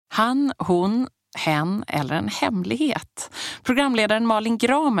Han, hon, hen eller en hemlighet. Programledaren Malin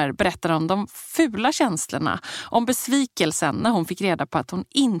Gramer berättar om de fula känslorna, om besvikelsen när hon fick reda på att hon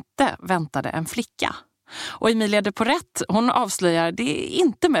inte väntade en flicka. Och Emilia de Porrett, hon avslöjar det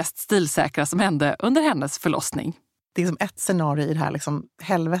inte mest stilsäkra som hände under hennes förlossning. Det är som ett scenario i det här liksom,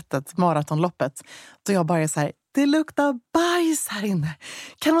 helvetet, maratonloppet. Då jag bara är så här, det luktar bajs här inne.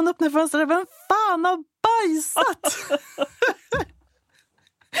 Kan hon öppna fönstret? Vem fan har bajsat?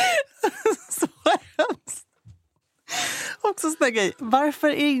 Så hemskt. Också sån grej. Varför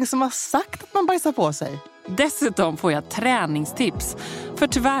är det ingen som har sagt att man bajsar på sig? Dessutom får jag träningstips. För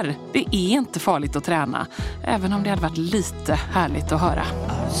tyvärr, det är inte farligt att träna. Även om det hade varit lite härligt att höra.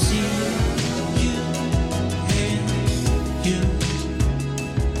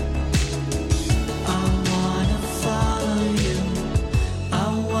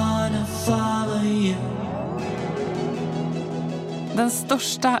 Den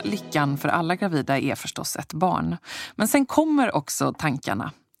största lyckan för alla gravida är förstås ett barn. Men sen kommer också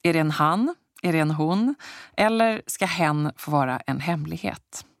tankarna. Är det en han? Är det en hon? Eller ska hen få vara en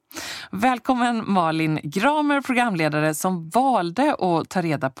hemlighet? Välkommen Malin Gramer, programledare som valde att ta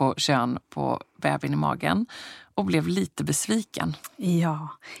reda på kön på bebisen i magen och blev lite besviken. Ja.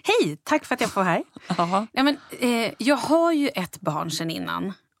 Hej, tack för att jag får här. Ja, men, jag har ju ett barn sedan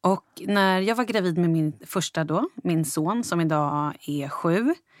innan. Och när jag var gravid med min första då, min son som idag är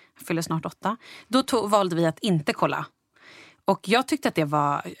 7, fyller snart 8, då valde vi att inte kolla. Och jag tyckte att det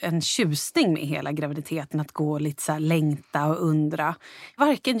var en tjusning med hela graviditeten, att gå lite så här längta och undra.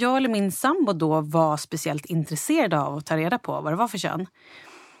 Varken jag eller min sambo då var speciellt intresserade av att ta reda på vad det var för kön.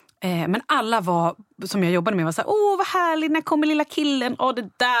 Men alla som jag jobbade med var så här, åh vad härligt, när kommer lilla killen? Åh, det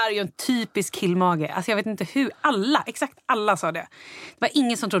där är ju en typisk killmage. Alltså jag vet inte hur, exakt alla sa det. Det var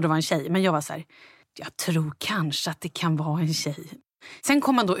ingen som trodde det var en tjej, men jag var så här, jag tror kanske att det kan vara en tjej. Sen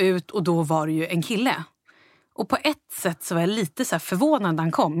kom han då ut och då var det ju en kille. Och på ett sätt så var jag lite så här förvånad när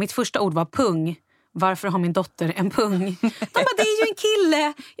han kom. Mitt första ord var pung. Varför har min dotter en pung? De bara, det är ju en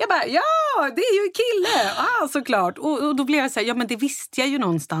kille. Jag bara, ja, det är ju en kille. Såklart. Och då blev jag så här, ja men det visste jag ju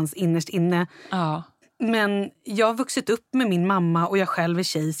någonstans innerst inne. Ja. Men jag har vuxit upp med min mamma och jag själv är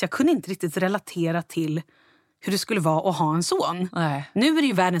tjej. Så jag kunde inte riktigt relatera till hur det skulle vara att ha en son. Nej. Nu är det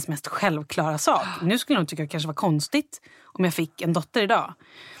ju världens mest självklara sak. Nu skulle jag tycka att det kanske var konstigt om jag fick en dotter idag.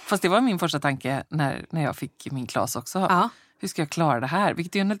 Fast det var min första tanke när jag fick min klass också. Ja. Hur ska jag klara det här?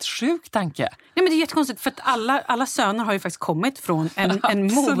 Vilket är en helt sjuk tanke. Nej, men det är jättekonstigt för att alla söner har ju faktiskt kommit från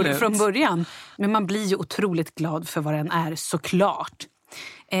en mor från början. Men man blir ju otroligt glad för vad den är, såklart.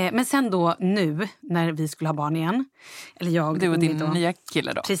 Men sen då nu när vi skulle ha barn igen. Eller jag, du och din nya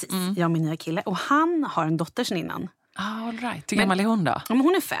kille då? Precis, jag och min nya kille. Och han har en dotter sen innan. All right. Hur gammal är hon då?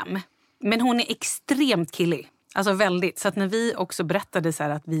 Hon är 5. Men hon är extremt killig. Alltså väldigt. Så att när vi också berättade så här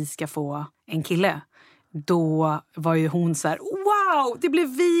att vi ska få en kille, då var ju hon så här, wow, det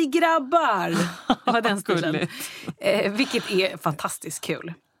blev vi grabbar. Det var den stilen. Vilket är fantastiskt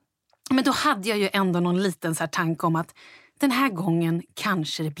kul. Men då hade jag ju ändå någon liten så här tanke om att den här gången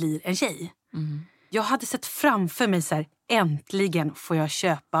kanske det blir en tjej. Mm. Jag hade sett framför mig så här, äntligen får jag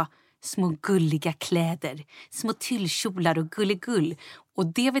köpa små gulliga kläder, små tyllkjolar och gulligull. Och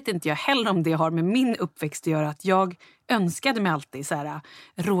det vet inte jag heller om det har med min uppväxt att göra, att jag önskade mig alltid så här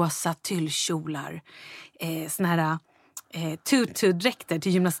rosa tyllkjolar, såna här tutu-dräkter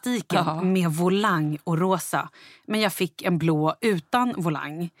till gymnastiken med volang och rosa. Men jag fick en blå utan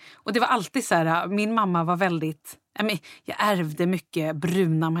volang. Och det var alltid så här, min mamma var väldigt, jag ärvde mycket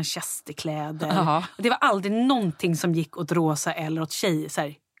bruna manchesterkläder. Och det var aldrig någonting som gick åt rosa eller åt tjej, så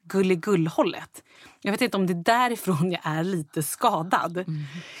här gulligull-hållet. Jag vet inte om det är därifrån jag är lite skadad.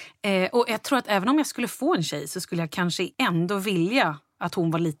 Och jag tror att även om jag skulle få en tjej så skulle jag kanske ändå vilja att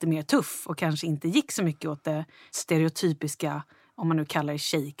hon var lite mer tuff och kanske inte gick så mycket åt det stereotypiska, om man nu kallar det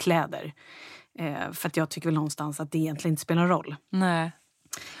tjejkläder. För att jag tycker väl någonstans att det egentligen inte spelar någon roll. Nej.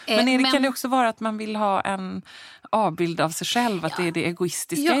 Men kan det också vara att man vill ha en avbild av sig själv, att det är det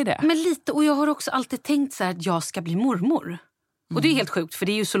egoistiska i det? Men lite, och jag har också alltid tänkt så här att jag ska bli mormor. Och det är helt sjukt, för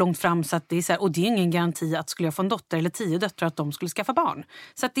det är ju så långt fram så att det är så här, och det är ingen garanti att skulle jag få en dotter eller 10 döttrar att de skulle skaffa barn.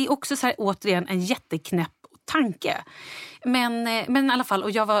 Så att det är också så här, återigen en jätteknäpp tanke. Men i alla fall,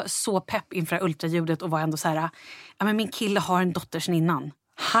 och jag var så pepp inför ultraljudet och var ändå så här, ja men min kille har en dotter sedan innan.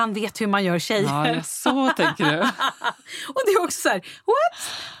 Han vet hur man gör tjejer. Ja, så tänker du. Och det är också så här,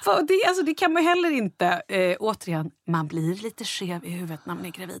 what? Det kan man heller inte. Återigen, man blir lite skev i huvudet när man är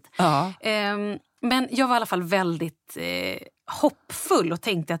gravid. Ja. Men jag var i alla fall väldigt hoppfull och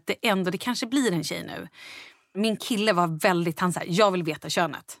tänkte att det kanske blir en tjej nu. Min kille var väldigt, han sa, jag vill veta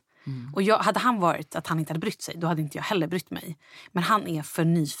könet. Och hade han varit att han inte hade brytt sig, då hade inte jag heller brytt mig. Men han är för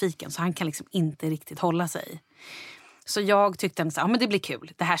nyfiken så han kan liksom inte riktigt hålla sig. Så jag tyckte att men det blir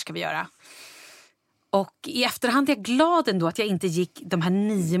kul, det här ska vi göra. Och i efterhand är jag glad ändå att jag inte gick de här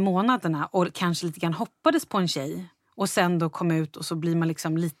 9 månaderna och kanske lite grann hoppades på en tjej. Och sen då kom ut och så blir man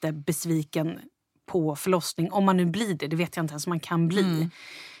liksom lite besviken på förlossning. Om man nu blir det vet jag inte ens om man kan bli.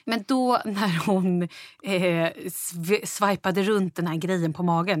 Men då när hon swipade runt den här grejen på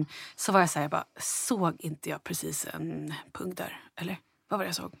magen så var jag så här, såg inte jag precis en pung där? Eller vad var det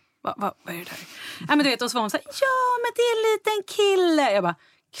jag såg? Vad är det där? Ja, men du vet, och så var hon så här, ja men det är en liten kille. Jag bara,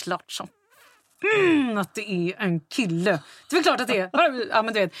 klart som att det är en kille. Det är väl klart att det är. Ja,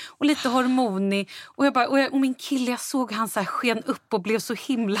 men du vet. Och lite hormonig. Och min kille, jag såg han så här sken upp och blev så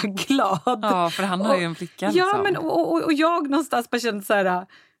himla glad. Ja, för han har ju en flicka. Ja, liksom. Men och jag någonstans bara kände så här,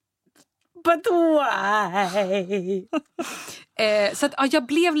 vadå? Så att, jag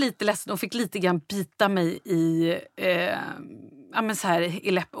blev lite ledsen och fick lite grann bita mig i men så här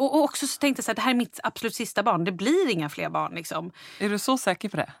i läpp. Och också så tänkte jag så här, det här är mitt absolut sista barn. Det blir inga fler barn liksom. Är du så säker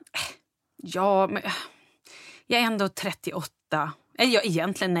på det? Ja, men jag är ändå 38. Eller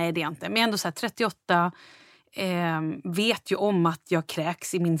egentligen nej det är jag inte. Men jag är ändå så här 38. Vet ju om att jag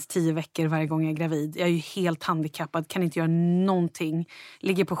kräks i minst 10 veckor varje gång jag är gravid. Jag är ju helt handikappad, kan inte göra någonting.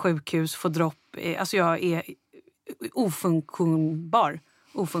 Ligger på sjukhus, får dropp. Alltså jag är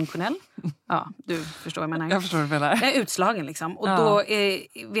ofunktionell. Ja, du förstår vad jag menar. Jag förstår vad du menar. Jag är utslagen liksom. Och då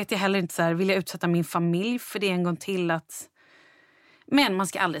vet jag heller inte så här, vill jag utsätta min familj för det en gång till att... Men man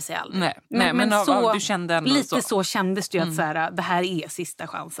ska aldrig säga aldrig. Nej, men så, du kände ändå lite så kändes det ju att så här, det här är sista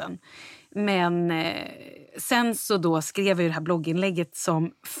chansen. Men sen så då skrev jag ju det här blogginlägget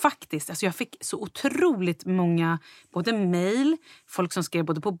som faktiskt, alltså jag fick så otroligt många både mejl, folk som skrev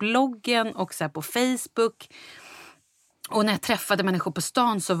både på bloggen och så här på Facebook. Och när jag träffade människor på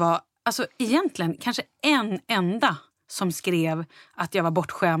stan så var alltså egentligen kanske en enda som skrev att jag var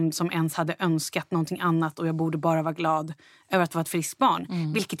bortskämd, som ens hade önskat någonting annat och jag borde bara vara glad över att vara ett friskt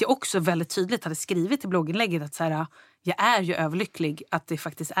barn. Vilket jag också väldigt tydligt hade skrivit i blogginlägget att så här, jag är ju överlycklig att det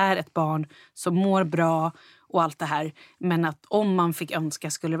faktiskt är ett barn som mår bra och allt det här. Men att om man fick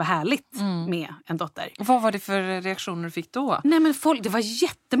önska skulle det vara härligt med en dotter. Och vad var det för reaktioner du fick då? Nej men det var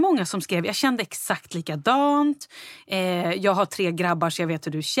jättemånga som skrev. Jag kände exakt likadant. Jag har 3 grabbar så jag vet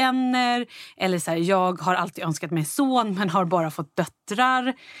hur du känner. Eller så här, jag har alltid önskat mig son men har bara fått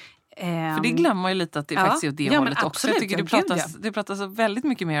döttrar. För det glömmer ju lite att det faktiskt är åt det hållet också. Jag tycker det pratas så väldigt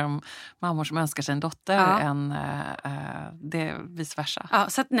mycket mer om mammor som önskar sig en dotter än det vice versa. Ja,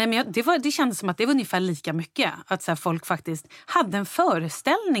 så att, nej, men det kändes som att det var ungefär lika mycket. Att så här, folk faktiskt hade en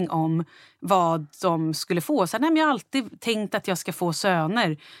föreställning om vad de skulle få. Så här, nej, men jag har alltid tänkt att jag ska få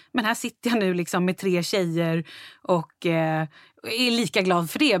söner. Men här sitter jag nu liksom med 3 tjejer och är lika glad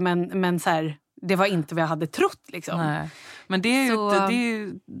för det. Men så här... Det var inte vad jag hade trott. Liksom. Nej. Men det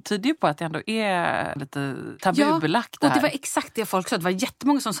tyder ju på att det ändå är lite tabubelagt. Ja, och det var exakt det folk sa. Det var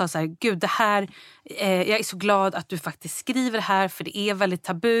jättemånga som sa så här, gud det här, jag är så glad att du faktiskt skriver det här för det är väldigt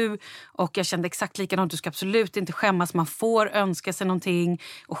tabu. Och jag kände exakt likadant, du ska absolut inte skämmas, man får önska sig någonting.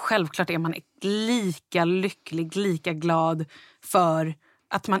 Och självklart är man lika lycklig, lika glad för...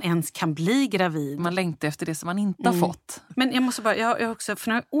 att man ens kan bli gravid. Man längtar efter det som man inte har fått. Men jag måste bara, jag också, för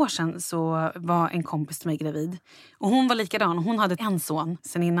några år sedan så var en kompis till mig gravid. Och hon var likadan. Hon hade en son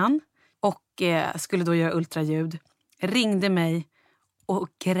sen innan. Och skulle då göra ultraljud. Ringde mig och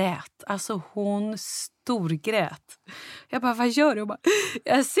grät. Alltså hon storgrät. Jag bara, vad gör du?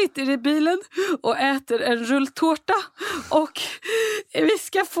 Jag sitter i bilen och äter en rulltårta. Och vi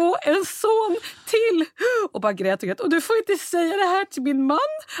ska få en son till. Och bara grät och grät. Och du får inte säga det här till min man.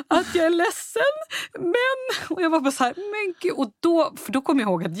 Att jag är ledsen. Men... Och jag var bara så här, men gud. Och då kom jag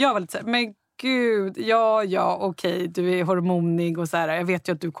ihåg att jag var lite så här, men gud. Ja, okej. Du är hormonig och så här. Jag vet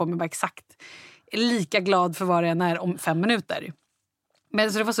ju att du kommer vara exakt lika glad för vad det än är om 5 minuter.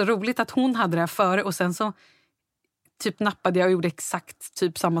 Men så det var så roligt att hon hade det här före och sen så typ nappade jag och gjorde exakt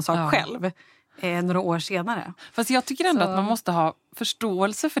typ samma sak själv några år senare. Fast jag tycker ändå att man måste ha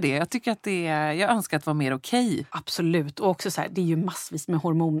förståelse för det. Jag tycker att jag önskar att det var mer okej. Absolut. Och också så här, det är ju massvis med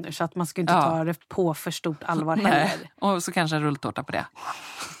hormoner så att man ska inte ta det på för stort allvar heller. Och så kanske en rulltårta på det.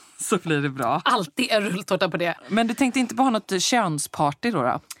 Så blir det bra. Alltid en rulltårta på det. Men du tänkte inte på ha något könsparty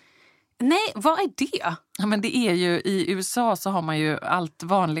då? Nej, vad är det? Ja, men det är ju, i USA så har man ju allt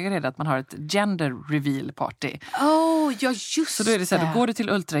vanligare att man har ett gender reveal party. Ja just Så då är det så här, då går du till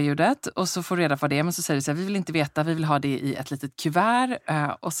ultraljudet och så får du reda på det. Men så säger du så här, vi vill inte veta, vi vill ha det i ett litet kuvert.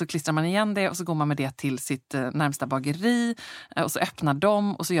 Och så klistrar man igen det och så går man med det till sitt närmsta bageri. Och så öppnar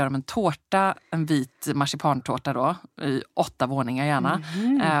de och så gör de en tårta, en vit marsipantårta då. I 8 våningar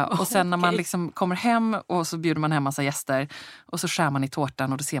gärna. Och sen när man liksom kommer hem och så bjuder man hem massa gäster. Och så skär man i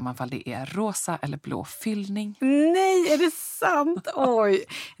tårtan och då ser man ifall det är rosa eller blå fyllning. Nej, är det sant? Oj.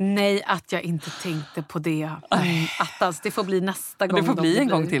 Nej, att jag inte tänkte på det. Attans, det får bli nästa gång. Det får bli en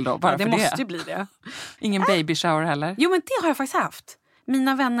gång till då, bara det för måste ju bli det. Ingen baby shower heller? Jo, men det har jag faktiskt haft.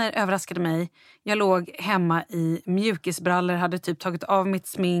 Mina vänner överraskade mig. Jag låg hemma i mjukisbrallor, hade typ tagit av mitt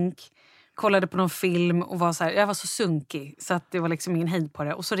smink, kollade på någon film och var så här, jag var så sunkig så att det var liksom ingen hejd på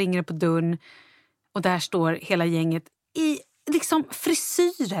det. Och så ringer det på dörren och där står hela gänget i liksom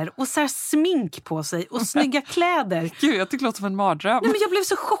frisyrer och så här smink på sig och snygga kläder. Gud, jag tycker det låter som en mardröm. Nej, men jag blev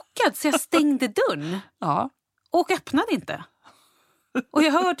så chockad så jag stängde dörren. Ja. Och öppnade inte. Och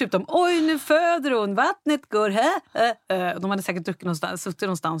jag hör typ dem, oj nu föder hon, vattnet går här. De hade säkert druckit någonstans, suttit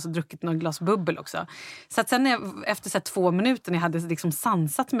någonstans och druckit några glas bubbel också. Så att sen efter så här 2 minuter när jag hade liksom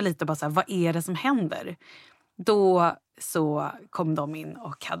sansat mig lite och bara så här, vad är det som händer? Då så kom de in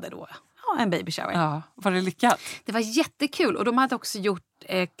och hade då en baby shower. Ja, var det lyckat? Det var jättekul och de hade också gjort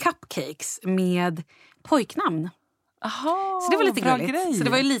cupcakes med pojknamn. Aha, så det var lite bra gulligt. grej. Så det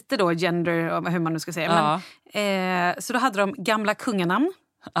var ju lite då gender, hur man nu ska säga. Ja. Men, så då hade de gamla kunganamn.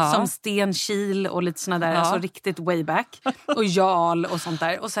 Ja. Som Sten Kiel och lite såna där, alltså riktigt way back. Och Jarl och sånt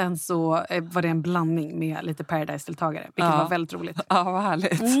där. Och sen så var det en blandning med lite Paradise-deltagare. Vilket var väldigt roligt. Ja, vad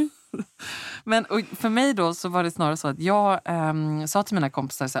härligt. Men och för mig då så var det snarare så att jag sa till mina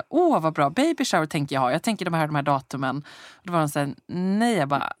kompisar så här, åh vad bra, baby shower tänker jag ha. Jag tänker de här datumen. Och då var de så här, nej jag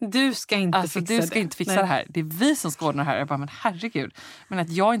bara, du ska inte fixa du ska inte fixa det här. Det är vi som ska ordna det här. Jag bara, men herregud. Men att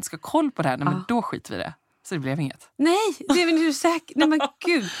jag inte ska ha koll på det här, nej, men då skiter vi det. Så det blev inget. Nej, det är väl du säker. Nej men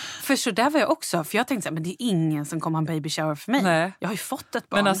gud. För så där var jag också. För jag tänkte så här, men det är ingen som kommer ha en baby shower för mig. Nej. Jag har ju fått ett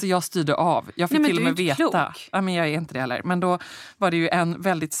barn. Men alltså jag styrde av. Jag fick till och med veta. Ja, men jag är inte det heller. Men då var det ju en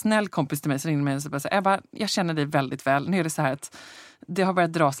väldigt snäll kompis till mig som ringde mig och sa, Ebba, jag känner dig väldigt väl. Nu är det så här att det har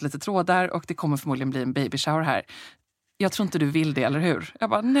börjat dras lite trådar och det kommer förmodligen bli en baby shower här. Jag tror inte du vill det, eller hur? Jag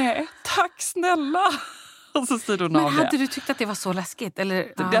bara, nej, tack snälla. Och så styrde hon av det. Men hade du tyckt att det var så läskigt?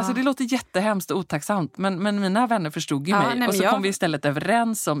 Eller? Alltså, det låter jättehemskt och otacksamt. Men mina vänner förstod ju mig. Och så kom vi istället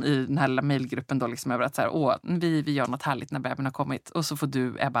överens om i den här lilla mejlgruppen då liksom över att så här, vi gör något härligt när bebisen har kommit. Och så får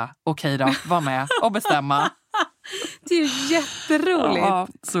du, Ebba, okej då, vara med och bestämma. Det är ju jätteroligt. Ja,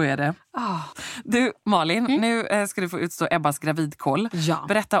 så är det. Du, Malin, nu ska du få utstå Ebbas gravidkoll. Ja.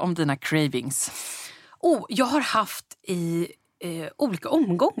 Berätta om dina cravings. Jag har haft i olika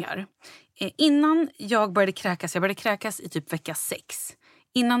omgångar. Innan jag började kräkas i typ vecka 6.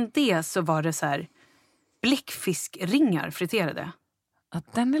 Innan det så var det så här bläckfiskringar friterade. Ja,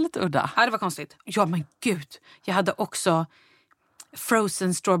 den är lite udda. Ja, det var konstigt. Ja, men gud. Jag hade också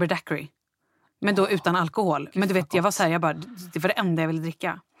frozen strawberry daiquiri. Men då utan alkohol. Men du vet, jag var så här, det var det enda jag ville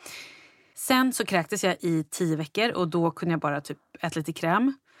dricka. Sen så kräktes jag i 10 veckor och då kunde jag bara typ äta lite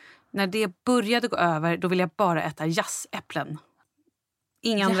kräm. När det började gå över, då ville jag bara äta jassäpplen.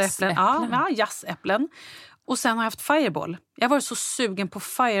 Inga andra äpplen. Ja, jassäpplen. Och sen har jag haft Fireball. Jag har varit så sugen på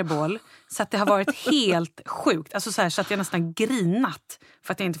Fireball så att det har varit helt sjukt. Alltså så att jag nästan grinat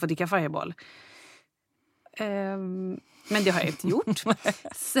för att jag inte får dricka Fireball. Men det har jag inte gjort.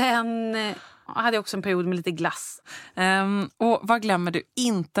 Sen hade jag också en period med lite glass. Och vad glömmer du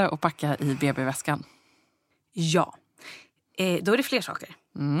inte att packa i BB-väskan? Ja, då är det fler saker.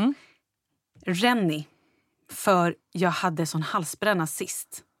 Rennie. För jag hade sån halsbränna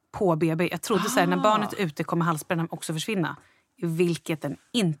sist på BB. Jag trodde så här, när barnet är ute kommer halsbrännan också försvinna. Vilket den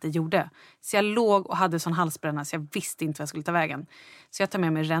inte gjorde. Så jag låg och hade sån halsbränna så jag visste inte vad jag skulle ta vägen. Så jag tar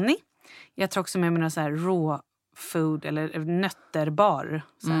med mig Rennie. Jag tar också med mig några så här raw food eller nötterbar.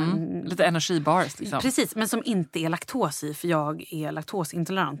 Lite energibars liksom. Precis, men som inte är laktos i. För jag är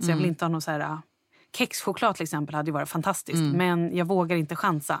laktosintolerant. Så jag vill inte ha någon så här... Kexchoklad till exempel hade ju varit fantastiskt. Men jag vågar inte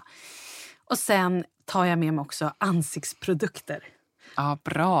chansa. Och sen tar jag med mig också ansiktsprodukter. Ja,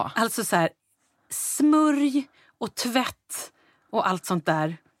 bra. Alltså så här, smörj och tvätt och allt sånt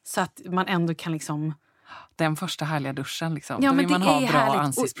där. Så att man ändå kan liksom... Den första härliga duschen liksom. Ja, då men vill man ha bra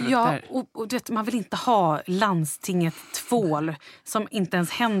ansiktsprodukter. Och du vet, man vill inte ha landstinget tvål som inte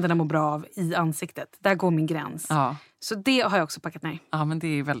ens händerna mår bra av i ansiktet. Där går min gräns. Ja. Så det har jag också packat ner. Ja, men det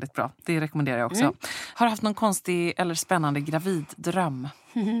är väldigt bra. Det rekommenderar jag också. Har du haft någon konstig eller spännande graviddröm?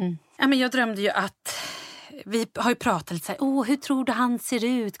 Ja, men jag drömde ju att vi har ju pratat lite så här, hur tror du han ser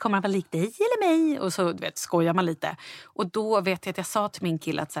ut? Kommer han vara lik dig eller mig? Och så skojar man lite. Och då vet jag att jag sa till min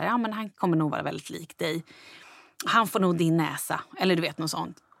kille att så här, men han kommer nog vara väldigt lik dig. Han får nog din näsa, eller du vet något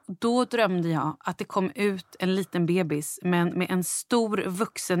sånt. Då drömde jag att det kom ut en liten bebis med en stor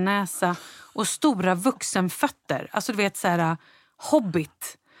vuxennäsa och stora vuxenfötter. Alltså du vet så här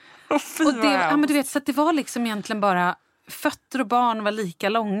Hobbit. Och det, du vet, så att det var liksom egentligen bara fötter och barn var lika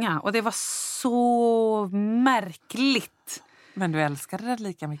långa. Och det var så märkligt. Men du älskade det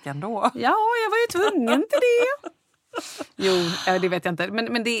lika mycket ändå. Ja, jag var ju tvungen till det. Jo, det vet jag inte.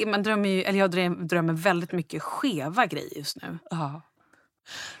 Men det, man drömmer ju, eller jag drömmer väldigt mycket skeva grejer just nu. Ja.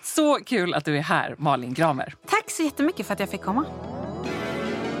 Så kul att du är här, Malin Gramer. Tack så jättemycket för att jag fick komma.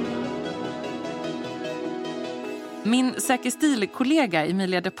 Min Säker stil-kollega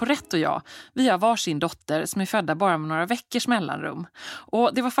Emilia de Porrett och jag, vi har varsin dotter som är födda bara med några veckors mellanrum.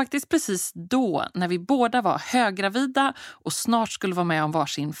 Och det var faktiskt precis då, när vi båda var höggravida och snart skulle vara med om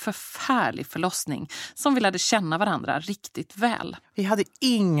varsin förfärlig förlossning, som vi lärde känna varandra riktigt väl. Vi hade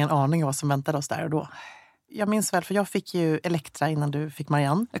ingen aning om vad som väntade oss där och då. Jag minns väl, för jag fick ju Elektra innan du fick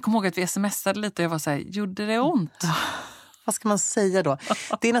Marianne. Jag kommer ihåg att vi smsade lite och jag var så här, gjorde det ont? Vad ska man säga då?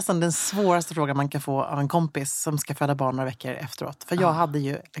 Det är nästan den svåraste frågan man kan få av en kompis som ska föda barn några veckor efteråt. För jag hade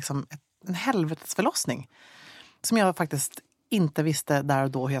ju liksom en helvetes förlossning som jag faktiskt inte visste där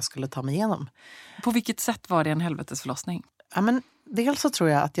och då hur jag skulle ta mig igenom. På vilket sätt var det en helvetes förlossning? Ja, men dels så tror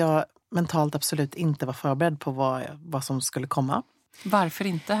jag att jag mentalt absolut inte var förberedd på vad som skulle komma. Varför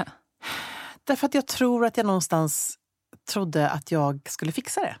inte? Därför att jag tror att jag någonstans trodde att jag skulle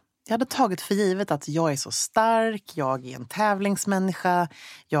fixa det. Jag hade tagit för givet att jag är så stark, jag är en tävlingsmänniska,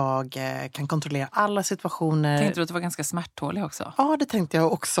 jag kan kontrollera alla situationer. Tänkte du att det var ganska smärttålig också? Ja, det tänkte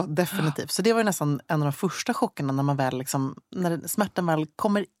jag också, definitivt. Så det var ju nästan en av de första chockerna när man väl liksom, när smärtan väl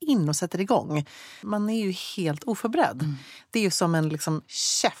kommer in och sätter igång. Man är ju helt oförberedd. Mm. Det är ju som en liksom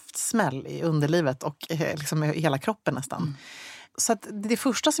käftsmäll i underlivet och liksom i hela kroppen nästan. Mm. Så att det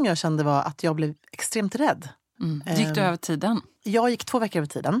första som jag kände var att jag blev extremt rädd. Mm. Gick du över tiden? Jag gick 2 veckor över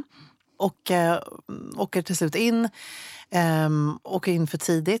tiden. Och åker till slut in. Åker in för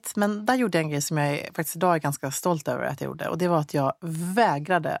tidigt. Men där gjorde jag en grej som jag faktiskt idag är ganska stolt över att jag gjorde. Och det var att jag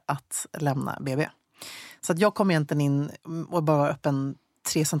vägrade att lämna BB. Så att jag kom egentligen in och bara var öppen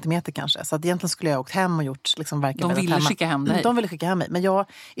 3 centimeter kanske. Så att egentligen skulle jag ha åkt hem och gjort liksom verkligen. De ville skicka hem dig? De ville skicka hem mig. Men jag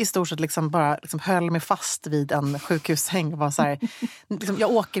i stort sett liksom bara liksom höll mig fast vid en sjukhushäng och var så här, liksom,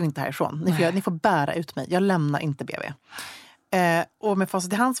 jag åker inte härifrån. Ni får bära ut mig. Jag lämnar inte BB. Och med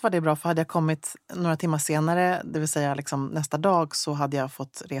facit i hand var det bra, för hade jag kommit några timmar senare, det vill säga liksom nästa dag, så hade jag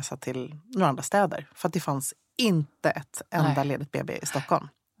fått resa till några andra städer. För att det fanns inte ett enda ledigt BB i Stockholm.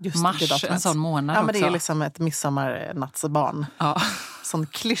 Just mars, en sån månad också. Ja, men också. det är liksom ett midsommarnattsbarn. Ja. Sån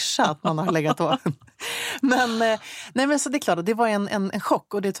klyscha att man har legat på. Men så det är klart, det var en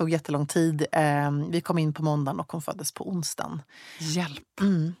chock och det tog jättelång tid. Vi kom in på måndagen och hon föddes på onsdagen. Hjälp.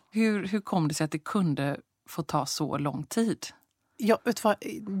 Mm. Hur kom det sig att det kunde få ta så lång tid? Ja,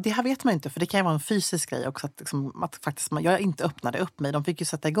 det här vet man inte, för det kan ju vara en fysisk grej också. Att faktiskt jag inte öppnade upp mig. De fick ju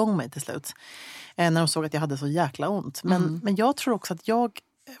sätta igång mig till slut. När de såg att jag hade så jäkla ont. Men jag tror också att jag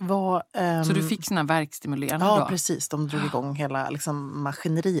var... Så du fick såna verkstimulerande då? Ja, precis. De drog igång hela liksom,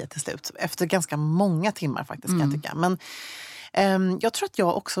 maskineriet till slut. Efter ganska många timmar faktiskt, kan jag tycka. Men jag tror att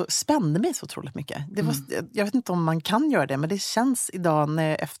jag också spände mig så otroligt mycket. Det var, jag vet inte om man kan göra det, men det känns idag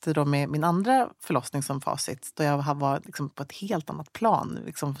efter då med min andra förlossning som facit, då jag var liksom på ett helt annat plan,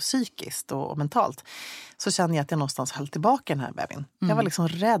 liksom psykiskt och mentalt, så känner jag att jag någonstans höll tillbaka den här bebisen. Jag var liksom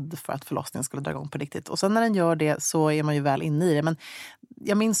rädd för att förlossningen skulle dra igång på riktigt. Och sen när den gör det så är man ju väl inne i det. Men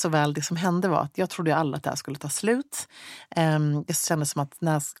jag minns så väl, det som hände var att jag trodde alla att det här skulle ta slut. Det kändes som att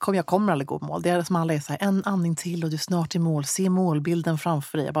jag kommer aldrig gå i mål. Det är som alla är så här, en andning till och du är snart i mål. Se målbilden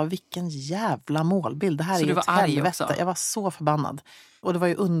framför dig. Jag bara, vilken jävla målbild. Det här så är ju ett helvete. Också. Jag var så förbannad. Och det var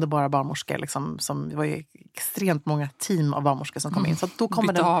ju underbara barnmorskor. Liksom, det var ju extremt många team av barnmorskor som kom in. Så då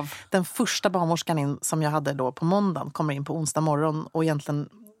kommer den första barnmorskan in som jag hade då på måndagen. Kommer in på onsdag morgon. Och egentligen,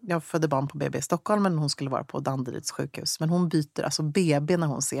 jag födde barn på BB i Stockholm, men hon skulle vara på Danderyds sjukhus. Men hon byter alltså BB när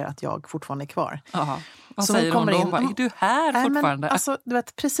hon ser att jag fortfarande är kvar. Aha. Vad så säger hon då? Är du här fortfarande? Men, alltså, du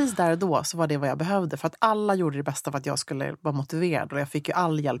vet, precis där och då så var det vad jag behövde. För att alla gjorde det bästa för att jag skulle vara motiverad. Och jag fick ju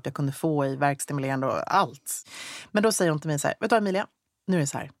all hjälp jag kunde få i verkstimulerande och allt. Men då säger hon till mig så här, vet du Emilia, nu är det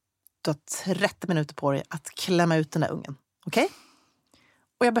så här. Du har 30 minuter på dig att klämma ut den där ungen. Okej? Okay?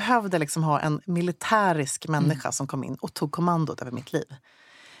 Och jag behövde liksom ha en militärisk människa som kom in och tog kommandot över mitt liv.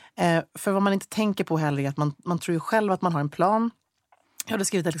 För vad man inte tänker på heller är att man tror ju själv att man har en plan. Jag hade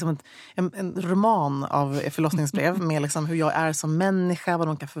skrivit liksom en roman av förlossningsbrev med liksom hur jag är som människa, vad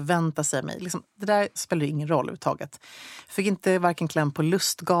de kan förvänta sig av mig. Liksom, det där spelar ingen roll överhuvudtaget. Fick inte varken kläm på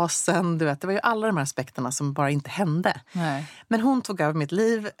lustgasen, du vet. Det var ju alla de här aspekterna som bara inte hände. Nej. Men hon tog över mitt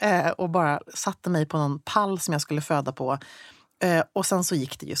liv och bara satte mig på någon pall som jag skulle föda på. Och sen så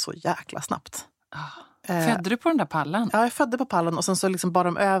gick det ju så jäkla snabbt. Födde du på den där pallen? Ja, jag födde på pallen och sen så liksom bar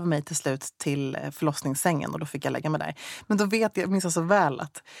de över mig till slut till förlossningssängen och då fick jag lägga mig där. Men då vet jag minns så väl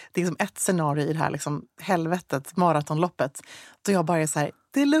att det är liksom ett scenario i det här liksom helvetet, maratonloppet, då jag bara är så här,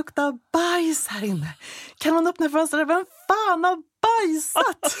 det luktar bajs här inne. Kan man öppna fönstret? Vem fan har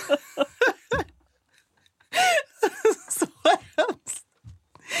bajsat? Så hemskt.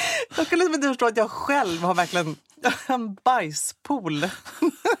 Jag kan liksom inte förstå att jag själv har verkligen en bajspool.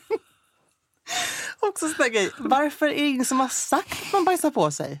 Också sån där grej. Varför är det ingen som har sagt att man bajsar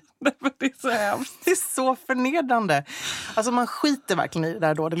på sig? Det är så hemskt. Det är så förnedrande. Alltså man skiter verkligen i det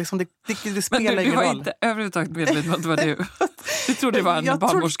där då. Det, liksom, det spelar ingen roll. Men du var inte överhuvudtaget medveten om att det var du. Du trodde det var en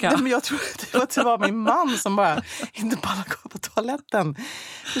barnmorska. Jag trodde att det var min man som bara inte bara gå på toaletten.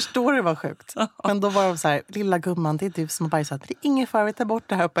 Förstår du vad sjukt? Men då var de så här, lilla gumman, det är du som har bajsat. Det är ingen fara, vi tar bort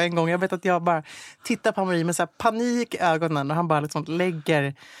det här på en gång. Jag vet att jag bara tittar på Marie med så här panik i ögonen och han bara liksom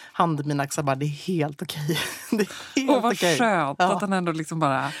lägger handen i mina axlar. Bara, det är helt okej. Det är helt vad okej. skönt att han ändå liksom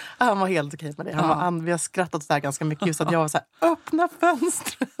bara... Han var helt okej med det. Vi har skrattat så här ganska mycket just att jag var så här, öppna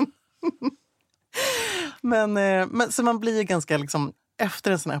fönstren. men så man blir ganska liksom,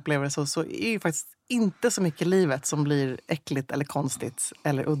 efter en sån här upplevelse så är ju faktiskt inte så mycket livet som blir äckligt eller konstigt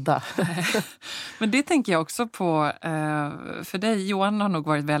eller udda. Men det tänker jag också på, för dig Johan har nog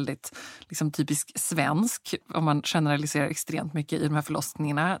varit väldigt liksom, typisk svensk om man generaliserar extremt mycket i de här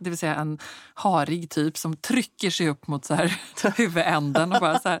förlossningarna. Det vill säga en harig typ som trycker sig upp mot så här, huvudänden och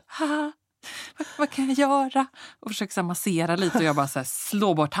bara så här, haha. Vad kan jag göra? Och försöker så här massera lite och jag bara så här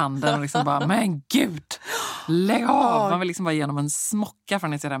slår bort handen och liksom bara, men gud, lägg av! Man vill liksom bara genom en smocka för att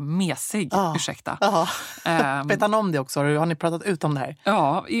han är så där mesig, ursäkta. Vet han om det också? Har ni pratat ut om det här?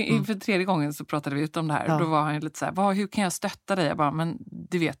 Ja, inför tredje gången så pratade vi ut om det här. Då var han lite så här, hur kan jag stötta dig? Jag bara, men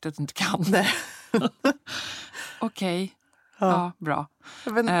det vet du att du inte kan. Okej. Ja, bra.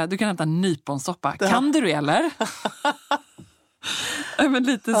 Du kan hämta nyponsoppa. Kan du det eller? Men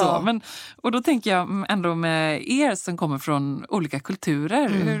lite så. Och då tänker jag ändå med er som kommer från olika kulturer.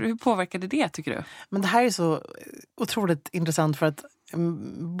 Hur påverkade det tycker du? Men det här är så otroligt intressant för att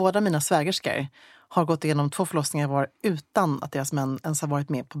båda mina svägerskor har gått igenom 2 förlossningar var utan att deras män ens har varit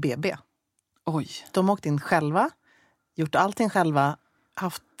med på BB. Oj. De har åkt in själva, gjort allting själva,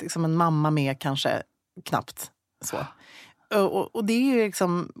 haft liksom en mamma med kanske knappt så. Och det är ju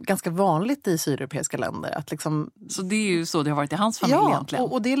liksom ganska vanligt i sydeuropeiska länder. Att liksom, så det är ju så det har varit i hans familj egentligen? Ja,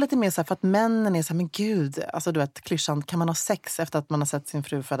 och det är lite mer så här för att männen är så här, men gud, alltså du vet, klyschan, kan man ha sex efter att man har sett sin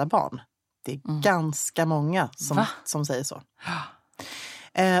fru föda barn? Det är ganska många som säger så.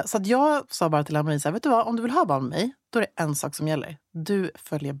 Så att jag sa bara till Amarie så här, vet du vad, om du vill ha barn med mig, då är det en sak som gäller. Du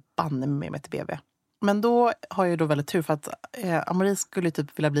följer banne med mig till BB. Men då har jag då väldigt tur för att Amarie skulle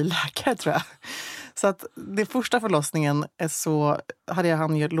typ vilja bli läkare tror jag. Så att det första förlossningen så hade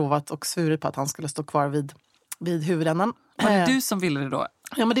han ju lovat och svurit på att han skulle stå kvar vid huvudändan. Var det du som ville det då?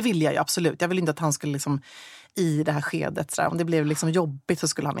 Ja, men det ville jag ju absolut. Jag ville inte att han skulle liksom i det här skedet. Så där. Om det blev liksom jobbigt så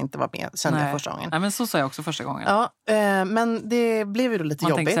skulle han inte vara med, kände jag första gången. Nej, men så sa jag också första gången. Ja, men det blev ju då lite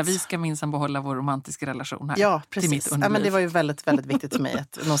jobbigt. Man tänkte att vi ska minsann behålla vår romantiska relation här. Ja, precis. Till mitt men det var ju väldigt, väldigt viktigt för mig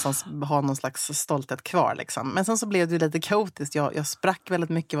att någonstans ha någon slags stolthet kvar. Liksom. Men sen så blev det ju lite kaotiskt. Jag sprack väldigt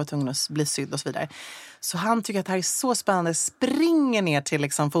mycket, var tvungen att bli sydd och så vidare. Så han tycker att det här är så spännande. Springer ner till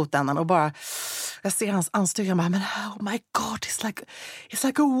liksom fotändan och bara... Jag ser hans anstryk och bara, men oh my god, it's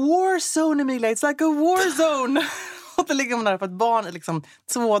like a war zone, Emilia. It's like a war zone. Och då ligger man där på ett barn i liksom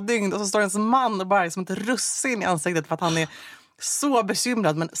 2 dygn och så står ens man och bara som ett russin i ansiktet för att han är så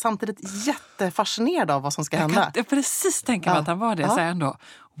bekymrad men samtidigt jättefascinerad av vad som ska hända. Jag precis tänka mig att han var det. Så ändå,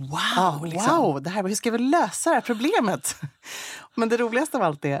 wow! Wow, det här, hur ska vi lösa det här problemet? Men det roligaste av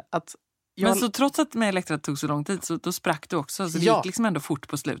allt är att men så trots att med Elektra tog så lång tid så då sprack du också. Så det gick liksom ändå fort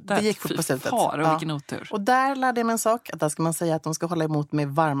på slutet. Det gick fort på slutet. Far, och vilken otur. Och där lärde jag mig en sak. Att där ska man säga att de ska hålla emot med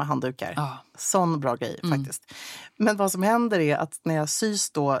varma handdukar. Sån bra grej faktiskt. Men vad som händer är att när jag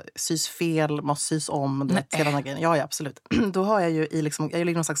sys fel, måste sys om. Ja, absolut. Då har jag ju i liksom, jag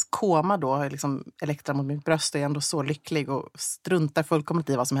ligger i någon slags koma då. Har jag liksom Elektra mot mitt bröst och är ändå så lycklig och struntar fullkomligt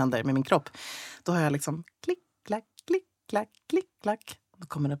i vad som händer med min kropp. Då har jag liksom klick, klack, klick, klack, klick, klack. Då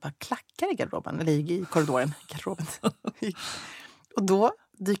kommer det bara klackar i garderoben, eller i korridoren. Och då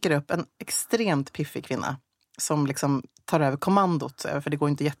dyker det upp en extremt piffig kvinna som liksom tar över kommandot. För det går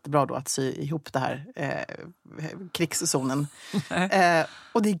inte jättebra då att sy ihop det här krigszonen.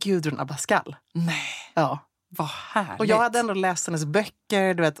 Och det är Gudrun Abascal. Nej, Ja. vad härligt. Och jag hade ändå läst hennes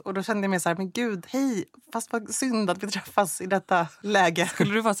böcker, du vet, och då kände jag mig så här, men gud, hej, fast vad synd att vi träffas i detta läge.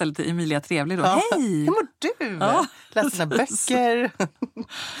 Skulle du vara så lite Emilia Trevlig då? Ja. Hej! Hur mår du? Ja. Läs dina böcker.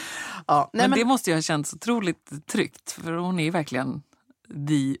 Ja, nej, men det måste ju ha känts otroligt tryggt, för hon är verkligen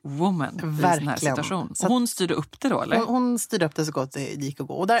the woman i en sån här situation. Och hon styrde upp det då, eller? Hon styrde upp det så gott det gick att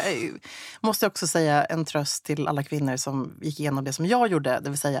gå. Och där måste jag också säga en tröst till alla kvinnor som gick igenom det som jag gjorde, det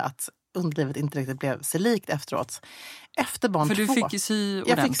vill säga att underlivet inte riktigt blev sig likt efteråt. Efter barn 2. För du fick ju sy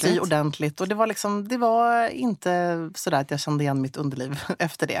ordentligt. Jag fick sy ordentligt och det var inte sådär att jag kände igen mitt underliv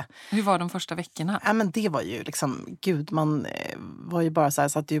efter det. Hur var de första veckorna? Ja, men det var ju liksom, gud, man var ju bara så här,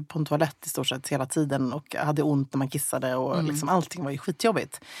 satt ju på en toalett i stort sett hela tiden och hade ont när man kissade och liksom allting var ju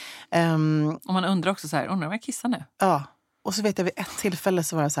skitjobbigt. Och man undrar också så här, undrar om jag kissar nu? Ja, och så vet jag vid ett tillfälle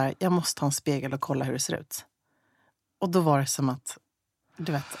så var det så här, jag måste ha en spegel och kolla hur det ser ut. Och då var det som att,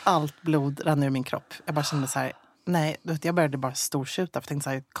 du vet, allt blod rann ur min kropp. Jag bara kände så här, nej, du vet, jag började bara stortjuta. För jag tänkte så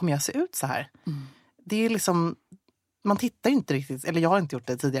här, kommer jag se ut så här? Det är liksom, man tittar ju inte riktigt, eller jag har inte gjort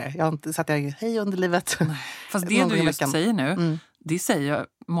det tidigare. Jag har inte satt hej underlivet. Fast det du just säger nu, det säger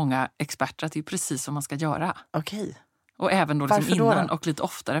många experter att det är precis som man ska göra. Okej. Och även då liksom Varför innan då? Och lite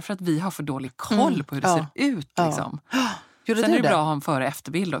oftare för att vi har för dålig koll på hur det ser ut. Liksom. Gjorde Sen du är det det? bra att ha en före- och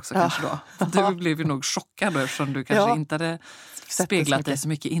efterbild också kanske då. Du blev ju nog chockad då, eftersom du kanske inte hade speglat dig så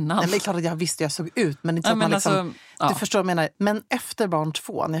mycket innan. Nej, men det är klart att jag visste jag såg ut, men inte så att man liksom, du förstår vad jag menar. Men efter barn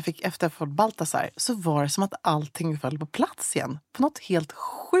 2, när efter jag fått Baltasar, så var det som att allting föll på plats igen. På något helt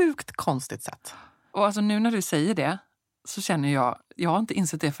sjukt konstigt sätt. Och alltså nu när du säger det så känner jag har inte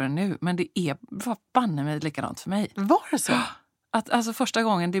insett det förrän nu, men det var banne mig likadant för mig. Var det så? Att alltså första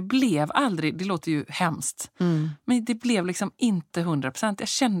gången, det blev aldrig, det låter ju hemskt, men det blev liksom inte 100%. Jag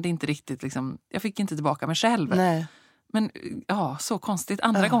kände inte riktigt, liksom, jag fick inte tillbaka mig själv. Nej. Men ja, så konstigt.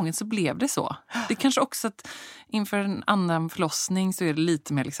 Andra gången så blev det så. Det är kanske också att inför en annan förlossning så är det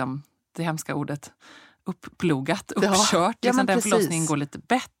lite mer, liksom, det hemska ordet, upplogat, uppkört. Ja, liksom, den precis. förlossningen går lite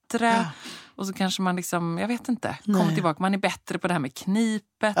bättre. Ja. Och så kanske man liksom, jag vet inte, kommer tillbaka. Man är bättre på det här med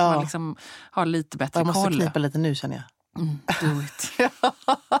knipet. Ja. Man liksom har lite bättre koll. Jag måste knipa lite nu, känner jag. Do it.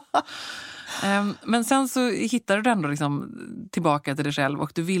 Men sen så hittade du ändå liksom tillbaka till dig själv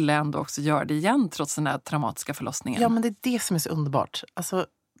och du ville ändå också göra det igen trots den där traumatiska förlossningen. Ja, men det är det som är så underbart. Alltså,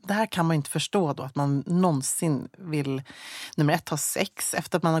 det här kan man ju inte förstå då, att man någonsin vill, nummer 1, ha sex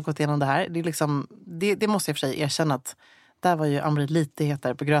efter att man har gått igenom det här. Det är liksom, det måste jag för sig erkänna att där var ju Amri lite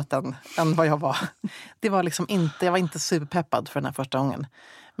hetare på gröten än vad jag var. Det var liksom inte, jag var inte superpeppad för den här första gången.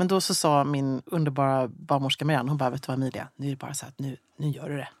 Men då så sa min underbara barnmorska Marianne, hon bara, vet du vad Emilia, nu är det bara så att nu gör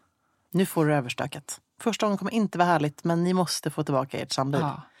du det. Nu får du överstökat. Första gången kommer inte vara härligt, men ni måste få tillbaka ert samliv.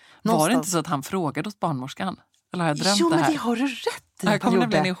 Ja. Var det inte så att han frågade åt barnmorskan? Eller har jag drömt det här? Jo, men det har du rätt i. Jag kommer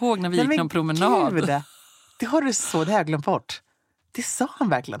nämligen ihåg när vi gick någon promenad. Gud, det har du så, det har jag glömt bort. Det sa han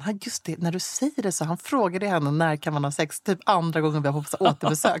verkligen. Han, just det, när du säger det så, han frågade henne när kan man ha sex. Typ andra gången vi har på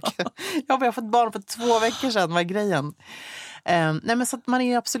återbesök. Jag har fått barn för 2 veckor sedan, vad är grejen? Nej, men så att man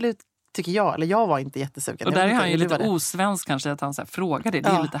är absolut, tycker jag, eller jag var inte jättesugen. Och där är han ju lite osvensk kanske, att han så här frågar det. Det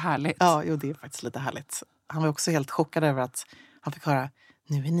är lite härligt. Ja, jo, det är faktiskt lite härligt. Han var också helt chockad över att han fick höra,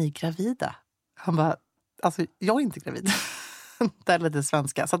 nu är ni gravida. Han bara, jag är inte gravid. Det är lite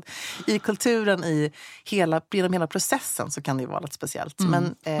svenska. Så att i kulturen, genom hela processen så kan det ju vara lite speciellt.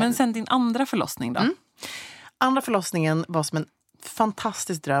 Men sen din andra förlossning då? Andra förlossningen var som en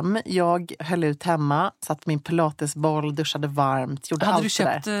fantastisk dröm. Jag höll ut hemma, satt min pilatesboll, duschade varmt, gjorde allt det där.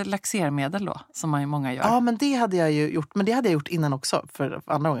 Hade du köpt laxermedel då, som många gör? Ja, men det hade jag ju gjort. Men det hade jag gjort innan också, för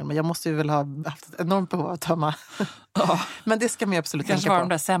andra gången. Men jag måste ju väl ha haft ett enormt behov av att tömma. Men det ska man ju absolut tänka på. Kanske var de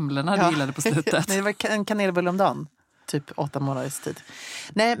där semlorna du gillade på slutet. Nej, det var en kanelbulle om dagen. Typ 8 månaders tid.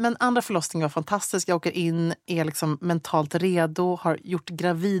 Nej, men andra förlossningen var fantastisk. Jag åker in, är liksom mentalt redo. Har gjort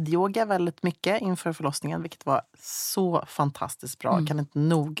gravidyoga väldigt mycket inför förlossningen. Vilket var så fantastiskt bra. Jag kan inte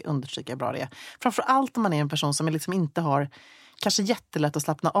nog understryka hur bra det är. Framförallt om man är en person som liksom inte har kanske jättelätt att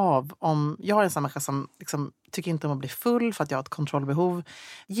slappna av. Om jag har en sån människa som liksom tycker inte om att bli full för att jag har ett kontrollbehov.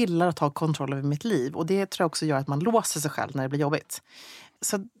 Gillar att ha kontroll över mitt liv. Och det tror jag också gör att man låser sig själv när det blir jobbigt.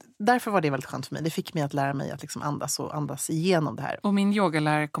 Så därför var det väldigt skönt för mig. Det fick mig att lära mig att liksom andas igenom det här. Och min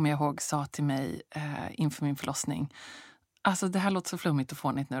yogalärare, kommer jag ihåg, sa till mig inför min förlossning. Alltså det här låter så flummigt och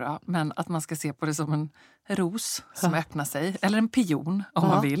fånigt nu då. Men att man ska se på det som en ros som öppnar sig. Eller en pion om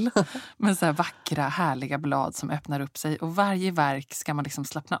man vill. Med så här vackra, härliga blad som öppnar upp sig. Och varje verk ska man liksom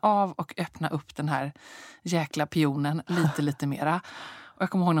slappna av och öppna upp den här jäkla pionen lite mera. Och jag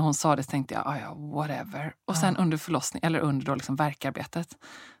kommer ihåg när hon sa det så tänkte jag, ja, whatever. Och sen under förlossning, eller under då liksom värkarbetet,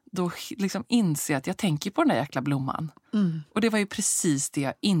 då liksom inser jag att jag tänker på den där jäkla blomman. Och det var ju precis det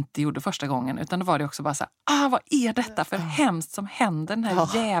jag inte gjorde första gången. Utan då var det också bara så här, vad är detta för hemskt som händer? Den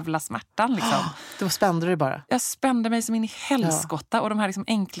här jävla smärtan liksom. Då spände du bara. Jag spände mig som in i helskotta. Och de här liksom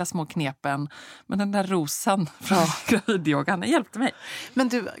enkla små knepen. Men den där rosen från gravidyogan hjälpte mig. Men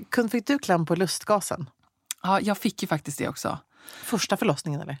du, fick du kläm på lustgasen? Ja, jag fick ju faktiskt det också. Första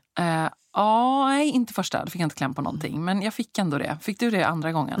förlossningen eller? Nej, inte första. Då fick jag inte kläm på någonting. Men jag fick ändå det. Fick du det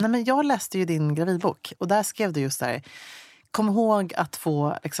andra gången? Nej, men jag läste ju din gravidbok. Och där skrev du just där. Kom ihåg att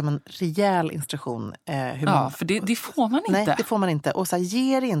få liksom en rejäl instruktion. Hur man... för det får man inte. Nej, det får man inte. Och så här,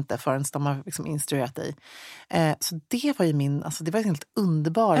 ge det inte förrän de har liksom instruerat dig. Så det var ju det var en helt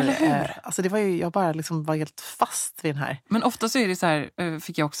underbar... Eller hur? Alltså det var ju, jag bara liksom var helt fast vid den här. Men ofta så är det så här,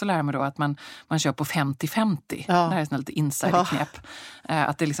 fick jag också lära mig då, att man kör på 50-50. Det här är lite insiderknep.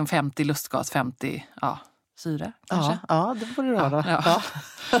 Att det är liksom 50 lustgas, 50... syre, kanske? Ja, det får det vara. Ja.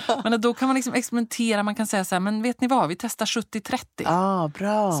 Men då kan man liksom experimentera. Man kan säga så här, men vet ni vad? Vi testar 70-30.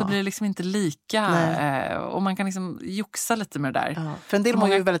 Bra. Så blir det liksom inte lika. Och man kan liksom joxa lite med det där. Ja. För en del mår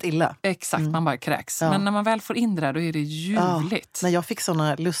ju väldigt illa. Exakt, man bara kräks. Men när man väl får in det där, då är det ljuvligt. När jag fick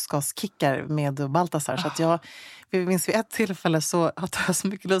såna lustgaskickar med Baltasar. Så att vi minns vid ett tillfälle så att jag så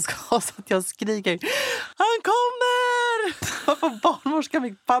mycket lustgas att jag skriker, han kommer! Och barnmorskan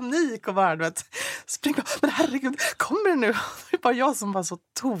fick panik och bara, du vet, spring på. Men herregud, kommer det nu? Det är bara jag som var så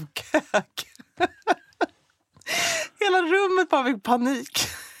tokhög. Hela rummet bara fick panik.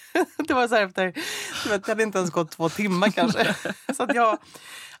 Det var så här efter, du vet, det hade inte ens gått 2 timmar kanske. Så att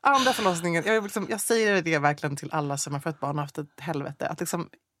andra förlossningen, jag säger det verkligen till alla som har fött barn och haft ett helvete. Att liksom,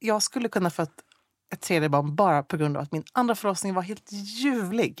 jag skulle kunna fött ett 3:e barn bara på grund av att min andra förlossning var helt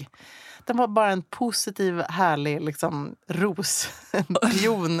ljuvlig. Den var bara en positiv, härlig liksom, ros. En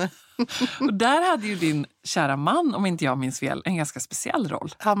pion. Och där hade ju din kära man, om inte jag minns fel, en ganska speciell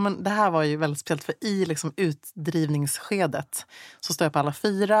roll. Ja, men det här var ju väldigt speciellt, för i liksom, utdrivningsskedet så står jag på alla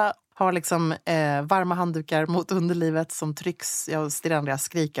 4, har liksom varma handdukar mot underlivet som trycks. Jag stirrar, jag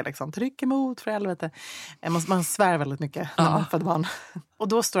skriker liksom, tryck emot för helvete. Man svär väldigt mycket när man föder barn. Och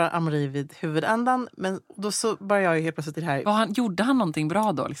då står Ann-Marie vid huvudändan, men då så börjar jag ju helt plötsligt det här. Gjorde han någonting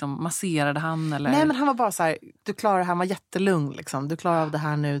bra då? Liksom, masserade han? Eller? Nej, men han var bara så här, du klarar det här, han var jättelugn. Liksom. Du klarar av det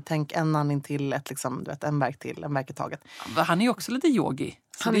här nu, tänk en andning till, liksom, du vet, en verk till, en verk i taget. Han är ju också lite yogi.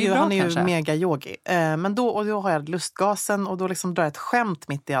 Han är ju mega yogi. Men då har jag lustgasen och då liksom drar jag ett skämt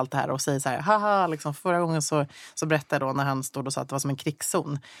mitt i allt det här och säger så här, haha, liksom, förra gången så berättade jag då när han stod och sa att det var som en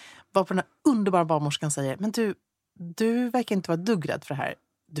krigszon. Bara på den här underbara barnmorskan säger, men du verkar inte vara duggrädd för det här.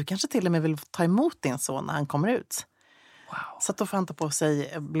 Du kanske till och med vill ta emot din son när han kommer ut. Wow. Så att då får han ta på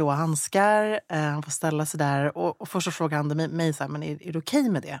sig blåa handskar, han får ställa sig där och först så frågar han mig så här, men är det okej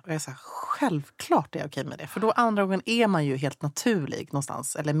med det? Och jag säger, självklart är jag okej med det. För då andra gången är man ju helt naturlig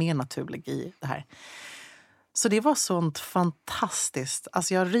någonstans, eller mer naturlig i det här. Så det var sånt fantastiskt.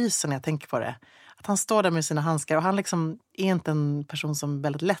 Alltså jag ryser när jag tänker på det. Att han står där med sina handskar och han liksom är inte en person som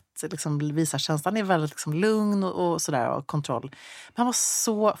väldigt lätt liksom visar känslan. Han är väldigt liksom lugn och sådär och kontroll. Men han var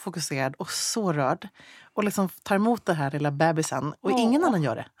så fokuserad och så rörd. Och liksom tar emot det här lilla bebisen. Och ingen annan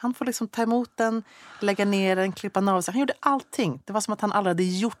gör det. Han får liksom ta emot den, lägga ner den, klippa av sig. Han gjorde allting. Det var som att han aldrig hade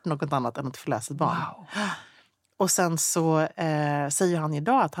gjort något annat än att förlösa ett barn. Wow. Och sen så säger han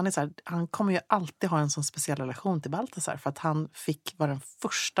idag att han är så här, han kommer ju alltid ha en sån speciell relation till Baltasar. För att han fick vara den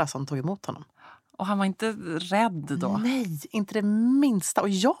första som tog emot honom. Och han var inte rädd då? Nej, inte det minsta. Och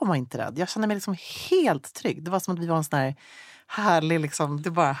jag var inte rädd. Jag kände mig liksom helt trygg. Det var som att vi var en sån här härlig, liksom,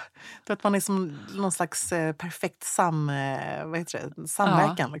 det bara, du vet, man är som någon slags perfekt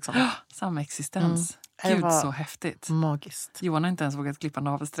samverkan. Liksom. Samexistens. Gud, så häftigt. Magiskt. Johan har inte ens vågat klippa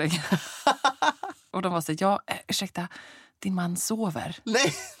navelsträng. Och de var så här, ursäkta, din man sover.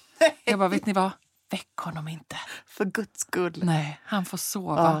 Nej. Jag bara, vet ni vad? Väck honom inte. För Guds skull. Nej, han får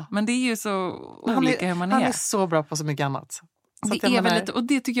sova. Men det är ju så olika hur man är. Han är så bra på så mycket annat. Så det är väldigt, och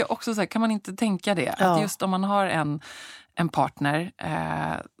det tycker jag också, så här, kan man inte tänka det? Ja. Att just om man har en partner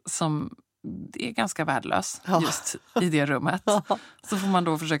som är ganska värdelös just i det rummet. Så får man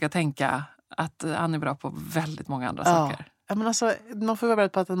då försöka tänka att han är bra på väldigt många andra saker. Ja, men alltså, man får vara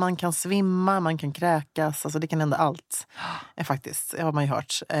beredd på att man kan svimma, man kan kräkas, alltså det kan hända allt. Faktiskt, det har man ju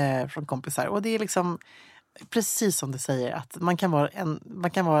hört från kompisar. Och det är liksom precis som du säger, att man kan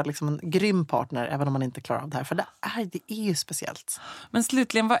vara liksom en grym partner även om man inte klarar av det här. För det är ju speciellt. Men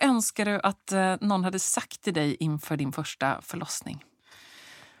slutligen, vad önskar du att någon hade sagt till dig inför din första förlossning?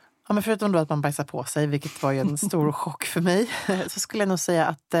 Ja, men förutom då att man bajsar på sig, vilket var ju en stor chock för mig, så skulle jag nog säga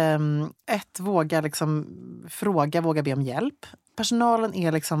att våga be om hjälp. personalen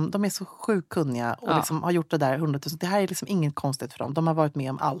är liksom, de är så sjukt kunniga och liksom har gjort det där 100 000. Det här är liksom inget konstigt för dem. De har varit med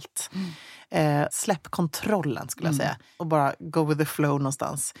om allt. Släpp kontrollen skulle jag säga. Och bara go with the flow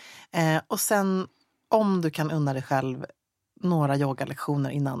någonstans. Och sen om du kan unna dig själv några yogalektioner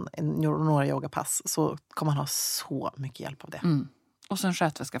innan några yogapass så kommer man ha så mycket hjälp av det. Och så en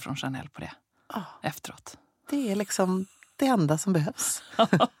skötväska från Chanel på det efteråt. Det är liksom det enda som behövs.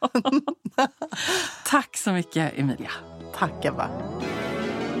 Tack så mycket, Emilia. Tack, Ebba.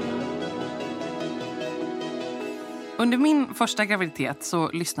 Under min första graviditet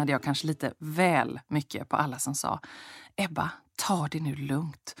så lyssnade jag kanske lite väl mycket på alla som sa: Ebba, ta det nu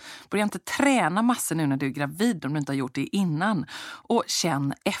lugnt. Börja inte träna massor nu när du är gravid om du inte har gjort det innan. Och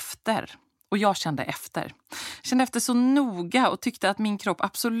känn efter. Och jag kände efter. Kände efter så noga och tyckte att min kropp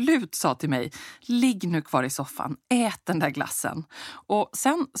absolut sa till mig: ligg nu kvar i soffan, ät den där glassen. Och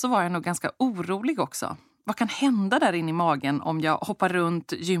sen så var jag nog ganska orolig också. Vad kan hända där inne i magen om jag hoppar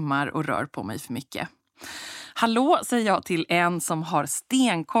runt, gymmar och rör på mig för mycket? Hallå, säger jag till en som har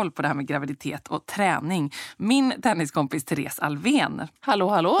stenkoll på det här med graviditet och träning. Min tenniskompis Therese Alvén. Hallå,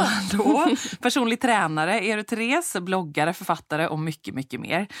 hallå. Hallå. Personlig tränare är du, Therese, bloggare, författare och mycket, mycket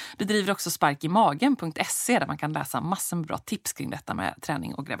mer. Du driver också sparkimagen.se där man kan läsa massor med bra tips kring detta med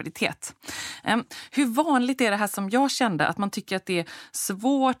träning och graviditet. Hur vanligt är det här som jag kände, att man tycker att det är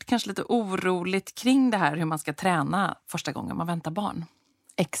svårt, kanske lite oroligt kring det här hur man ska träna första gången man väntar barn?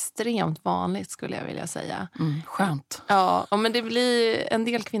 Extremt vanligt skulle jag vilja säga. Skönt. Ja, men det blir en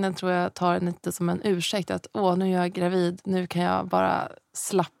del kvinnor tror jag tar lite som en ursäkt att nu är jag gravid, nu kan jag bara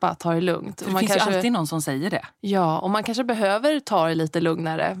slappa, ta det lugnt. Det finns ju alltid någon som säger det. Ja, och man kanske behöver ta det lite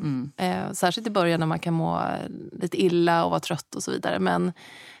lugnare. Särskilt i början när man kan må lite illa och vara trött och så vidare. Men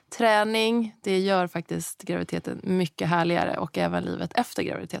träning, det gör faktiskt graviditeten mycket härligare och även livet efter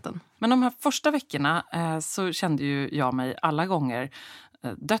graviditeten. Men de här första veckorna så kände ju jag mig alla gånger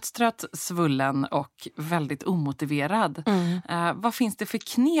dödstrött, svullen och väldigt omotiverad. Vad finns det för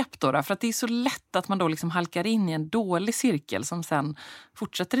knep då? För att det är så lätt att man då liksom halkar in i en dålig cirkel som sen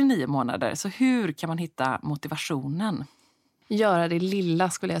fortsätter i 9 månader. Så hur kan man hitta motivationen? Göra det lilla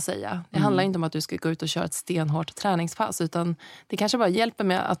skulle jag säga. Det handlar inte om att du ska gå ut och köra ett stenhårt träningspass, utan det kanske bara hjälper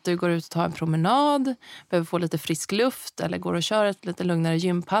med att du går ut och tar en promenad, behöver få lite frisk luft eller går och kör ett lite lugnare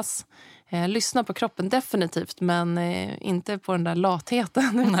gympass. Lyssna på kroppen definitivt, men inte på den där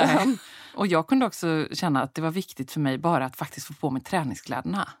latheten. Nej. Och jag kunde också känna att det var viktigt för mig bara att faktiskt få på mig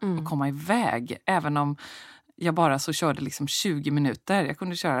träningskläderna och komma iväg, även om jag bara så körde liksom 20 minuter. Jag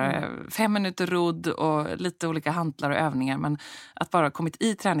kunde köra 5 minuter rodd och lite olika hantlar och övningar. Men att bara kommit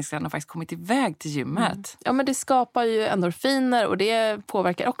i träningskläderna och faktiskt kommit iväg till gymmet. Ja, men det skapar ju endorfiner och det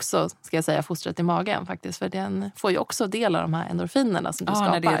påverkar också, ska jag säga, fostret i magen faktiskt. För den får ju också del av de här endorfinerna som du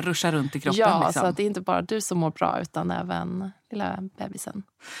skapar. Ja, när det ruschar runt i kroppen. Ja, liksom. Så att det är inte bara du som mår bra utan även lilla bebisen.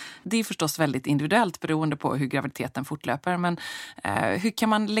 Det är förstås väldigt individuellt beroende på hur graviditeten fortlöper. Men hur kan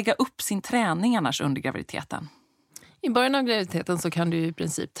man lägga upp sin träning annars under graviditeten? I början av graviditeten så kan du i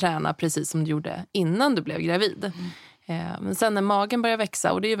princip träna precis som du gjorde innan du blev gravid. Men sen när magen börjar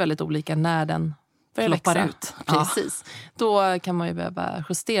växa, och det är ju väldigt olika när den börjar växa ut. Precis. Då kan man ju behöva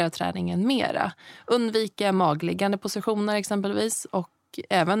justera träningen mera. Undvika magliggande positioner exempelvis, och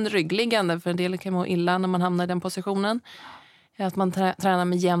även ryggliggande, för en del kan må illa när man hamnar i den positionen. Att man tränar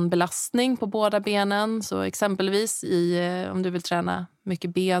med jämn belastning på båda benen. Så exempelvis om du vill träna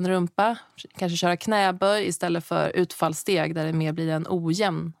mycket ben, rumpa, kanske köra knäböj istället för utfallssteg där det mer blir en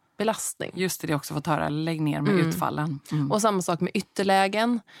ojämn belastning. Just det, också fått höra, lägg ner med utfallen. Och samma sak med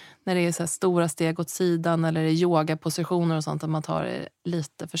ytterlägen. När det är så här stora steg åt sidan eller i yogapositioner och sånt, att man tar det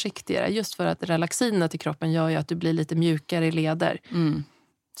lite försiktigare. Just för att relaxinet i kroppen gör ju att du blir lite mjukare i leder.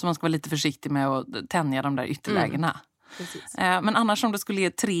 Så man ska vara lite försiktig med att tänja de där ytterlägena. Men annars, om du skulle ge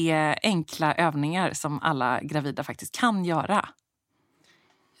 3 enkla övningar som alla gravida faktiskt kan göra?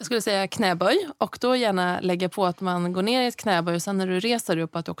 Jag skulle säga knäböj, och då gärna lägga på att man går ner i ett knäböj och sen när du reser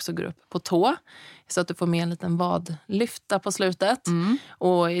upp att du också går upp på tå. Så att du får med en liten vadlyfta på slutet.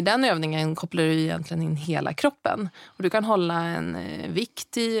 Och i den övningen kopplar du egentligen in hela kroppen. Och du kan hålla en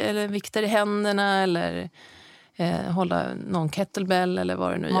vikter i händerna eller hålla någon kettlebell eller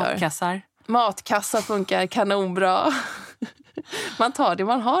vad du nu gör. Matkassar funkar kanonbra. Man tar det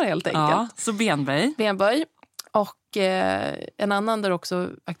man har helt enkelt. Ja, så benböj. Och en annan där också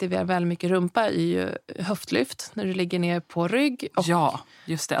aktiverar väldigt mycket rumpa är ju höftlyft. När du ligger ner på rygg. Och ja,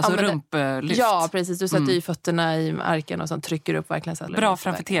 just det. Alltså rumplyft. Ja, precis. Du sätter ju fötterna i marken och sen trycker upp verkligen. Så bra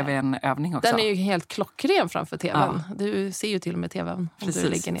framför tv-övning också. Den är ju helt klockren framför tvn. Ja. Du ser ju till och med tvn. Precis. Du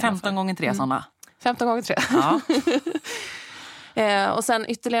ligger ner 15 gånger 3 sådana. 15 gånger 3. Ja. Och sen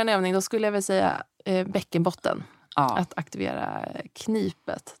ytterligare en övning, då skulle jag väl säga bäckenbotten. att aktivera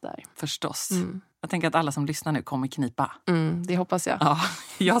knipet där. Förstås. Jag tänker att alla som lyssnar nu kommer knipa. Det hoppas jag. Ja,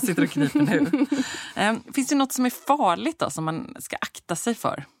 jag sitter och kniper nu. Finns det något som är farligt då, som man ska akta sig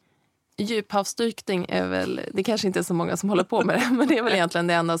för? Djuphavsdykning är väl, det kanske inte är så många som håller på med det, men det är väl egentligen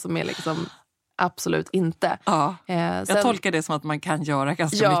det enda som är liksom absolut inte. Ja, jag tolkar det som att man kan göra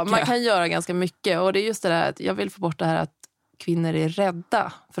ganska mycket. Ja, man kan göra ganska mycket. Och det är just det där att jag vill få bort det här att kvinnor är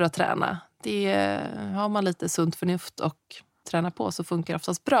rädda för att träna. Det har man lite sunt förnuft och träna på så funkar det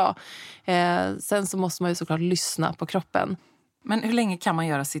oftast bra. Sen så måste man ju såklart lyssna på kroppen. Men hur länge kan man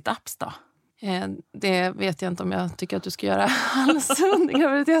göra sit-ups då? Det vet jag inte om jag tycker att du ska göra alls under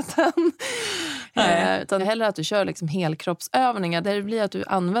graviditeten. Utan hellre att du kör liksom helkroppsövningar där det blir att du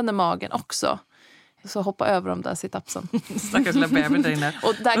använder magen också. Så hoppa över de där sit-upsen. Stackars lilla bebis där inne.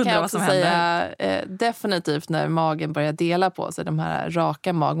 Och där kan jag också säga definitivt när magen börjar dela på sig, de här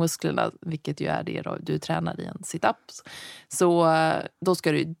raka magmusklerna, vilket ju är det du tränar i en sit-ups. Så då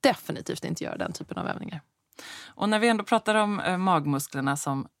ska du definitivt inte göra den typen av övningar. Och när vi ändå pratar om magmusklerna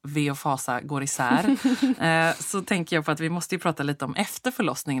som ve och fasa går isär så tänker jag på att vi måste ju prata lite om efter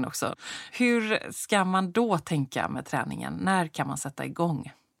förlossningen också. Hur ska man då tänka med träningen? När kan man sätta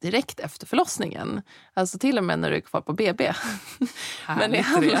igång? Direkt efter förlossningen. Alltså till och med när du är kvar på BB. Men det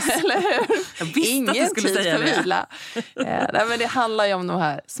handlar, eller hur? Jag visste ingen att du skulle tid säga för vila. Nej, men det handlar ju om de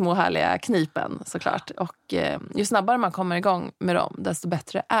här små härliga knipen såklart. Och ju snabbare man kommer igång med dem, desto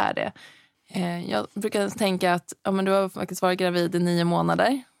bättre är det. Jag brukar tänka att men du har faktiskt varit gravid i 9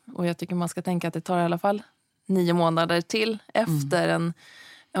 månader. Och jag tycker man ska tänka att det tar i alla fall 9 månader till efter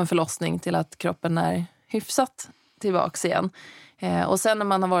en förlossning till att kroppen är hyfsat tillbaka igen. Och sen när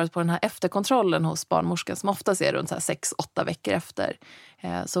man har varit på den här efterkontrollen hos barnmorskan som ofta ser runt 6-8 veckor efter,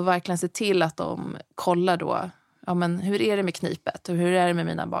 så verkligen se till att de kollar då, men hur är det med knipet och hur är det med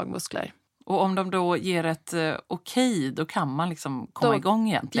mina magmuskler? Och om de då ger ett okej, då kan man liksom komma igång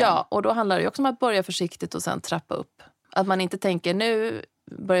egentligen. Ja, och då handlar det ju också om att börja försiktigt och sen trappa upp. Att man inte tänker nu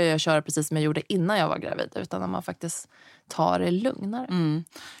börjar jag köra precis som jag gjorde innan jag var gravid, utan att man faktiskt tar det lugnare.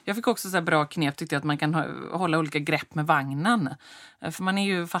 Jag fick också så här bra knep, tyckte jag, att man kan hålla olika grepp med vagnen. För man är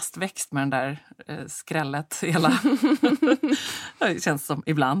ju fastväxt med den där skrället hela. Det känns som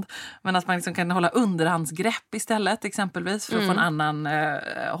ibland. Men att man liksom kan hålla underhandsgrepp istället exempelvis för att få en annan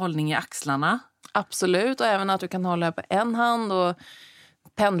hållning i axlarna. Absolut, och även att du kan hålla på en hand och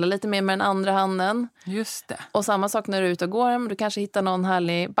pendla lite mer med den andra handen. Just det. Och samma sak när du är ute och går. Du kanske hittar någon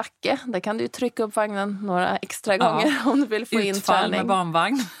härlig backe. Där kan du ju trycka upp vagnen några extra gånger om du vill få in träning. Utfall med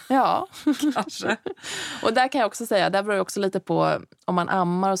barnvagn. Ja. Kanske. Och där kan jag också säga, där beror det också lite på om man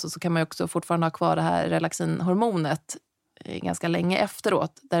ammar och så kan man ju också fortfarande ha kvar det här relaxinhormonet ganska länge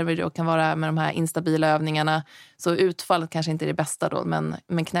efteråt. Där det då kan vara med de här instabila övningarna. Så utfallet kanske inte är det bästa då,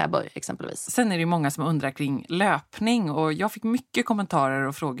 men knäböj exempelvis. Sen är det ju många som undrar kring löpning och jag fick mycket kommentarer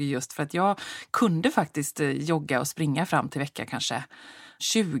och frågor just för att jag kunde faktiskt jogga och springa fram till vecka kanske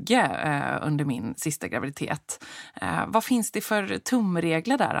 20 under min sista graviditet. Vad finns det för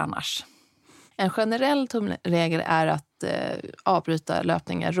tumregler där annars? En generell tumregel är att avbryta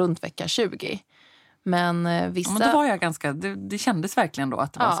löpningen runt vecka 20. Men vissa... Men då var jag ganska... Det kändes verkligen då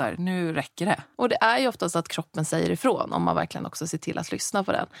att det var så här, nu räcker det. Och det är ju oftast att kroppen säger ifrån om man verkligen också ser till att lyssna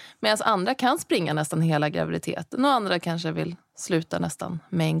på den. Medan andra kan springa nästan hela graviditeten och andra kanske vill sluta nästan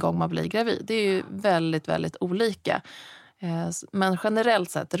med en gång man blir gravid. Det är ju väldigt, väldigt olika. Men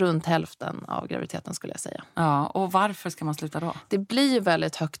generellt sett runt hälften av graviditeten skulle jag säga. Ja, och varför ska man sluta då? Det blir ju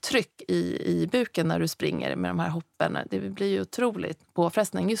väldigt högt tryck i buken när du springer med de här hoppen. Det blir ju otroligt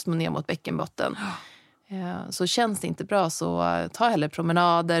påfrestning just ner mot bäckenbotten. Så känns det inte bra så ta hellre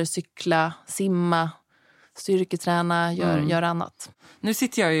promenader, cykla, simma, styrketräna, gör annat. Nu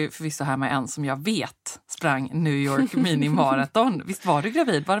sitter jag ju förvisso här med en som jag vet sprang New York minimaraton. Visst var du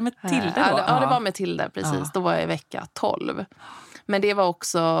gravid? Var det med Tilde då? Ja, det var med Tilde, precis. Ja. Då var jag i vecka 12. Men det var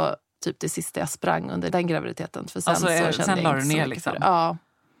också typ det sista jag sprang under den graviditeten. För sen, alltså, så kände sen jag la du ner liksom? Ja.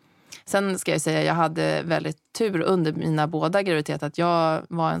 Sen ska jag säga, jag hade väldigt tur under mina båda graviditeter att jag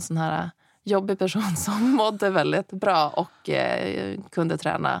var en sån här jobbig person som mådde väldigt bra och kunde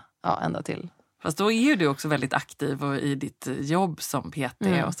träna ända till. Fast då är ju du också väldigt aktiv och i ditt jobb som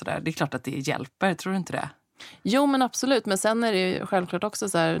PT och sådär. Det är klart att det hjälper, tror du inte det? Jo, men absolut. Men sen är det ju självklart också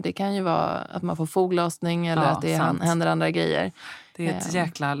så här, det kan ju vara att man får foglossning eller att det händer andra grejer. Det är ett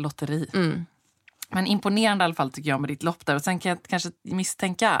jäkla lotteri. Men imponerande i alla fall tycker jag med ditt lopp där. Och sen kan jag kanske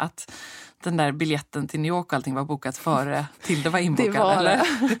misstänka att den där biljetten till New York och allting var bokat före Tilde var inbokad. Det var eller?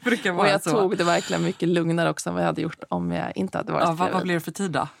 det. Det brukar vara och jag så. Tog det verkligen mycket lugnare också än vad jag hade gjort om jag inte hade varit vad blev det för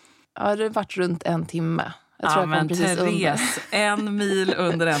tid då? Ja, det har varit runt 1 timme. Jag tror jag kom precis Therese, 1 mil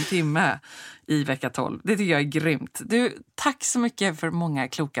under 1 timme i vecka 12. Det tycker jag är grymt. Du, tack så mycket för många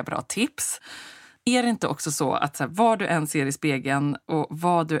kloka, bra tips. Är det inte också så att så här, vad du än ser i spegeln och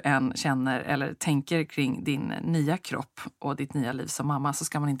vad du än känner eller tänker kring din nya kropp och ditt nya liv som mamma, så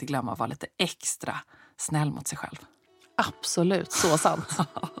ska man inte glömma att vara lite extra snäll mot sig själv. Absolut, så sant.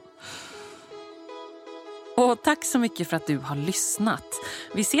 Och tack så mycket för att du har lyssnat.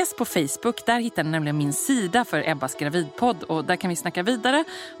 Vi ses på Facebook, där hittar ni nämligen min sida för Ebbas gravidpodd och där kan vi snacka vidare.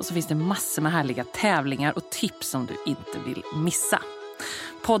 Och så finns det massor med härliga tävlingar och tips som du inte vill missa.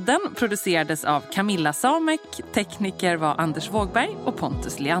 Podden producerades av Camilla Samek, tekniker var Anders Wågberg och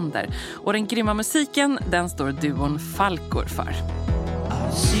Pontus Leander. Och den grymma musiken, den står duon Falkor för.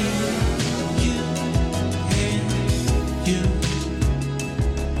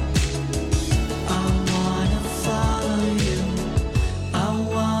 I wanna follow you.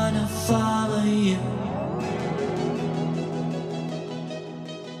 I wanna follow